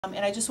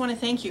And I just want to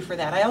thank you for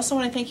that. I also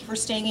want to thank you for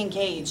staying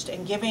engaged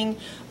and giving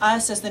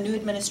us, as the new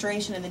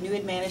administration and the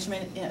new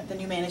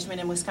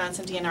management in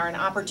Wisconsin DNR, an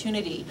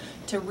opportunity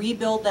to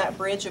rebuild that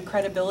bridge of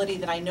credibility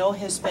that I know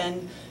has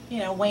been,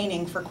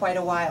 waning for quite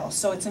a while.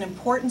 So it's an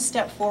important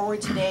step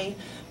forward today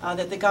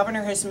that the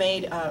governor has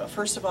made.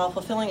 First of all,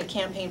 fulfilling a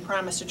campaign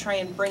promise to try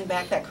and bring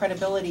back that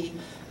credibility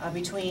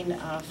between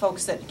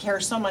folks that care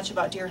so much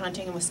about deer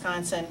hunting in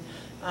Wisconsin.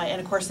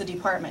 And of course the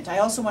department. I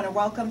also want to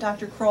welcome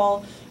Dr.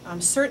 Kroll.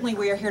 Certainly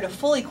we are here to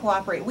fully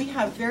cooperate. We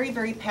have very,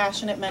 very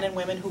passionate men and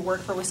women who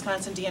work for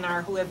Wisconsin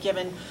DNR who have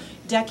given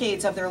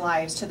decades of their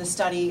lives to the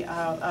study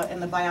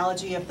and the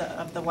biology of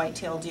the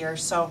white-tailed deer.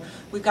 So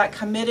we've got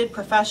committed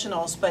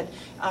professionals, but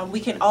we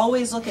can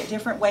always look at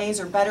different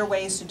ways or better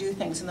ways to do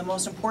things. And the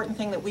most important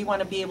thing that we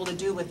want to be able to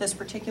do with this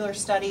particular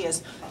study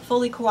is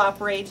fully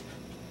cooperate.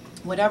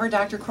 Whatever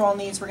Dr. Kroll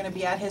needs, we're going to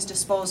be at his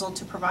disposal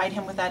to provide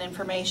him with that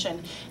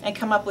information and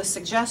come up with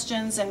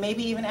suggestions and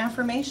maybe even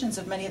affirmations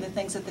of many of the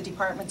things that the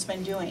department's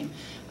been doing.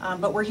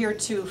 But we're here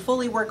to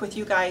fully work with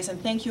you guys,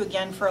 and thank you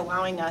again for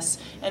allowing us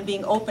and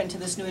being open to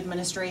this new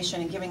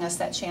administration and giving us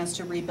that chance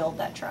to rebuild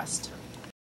that trust.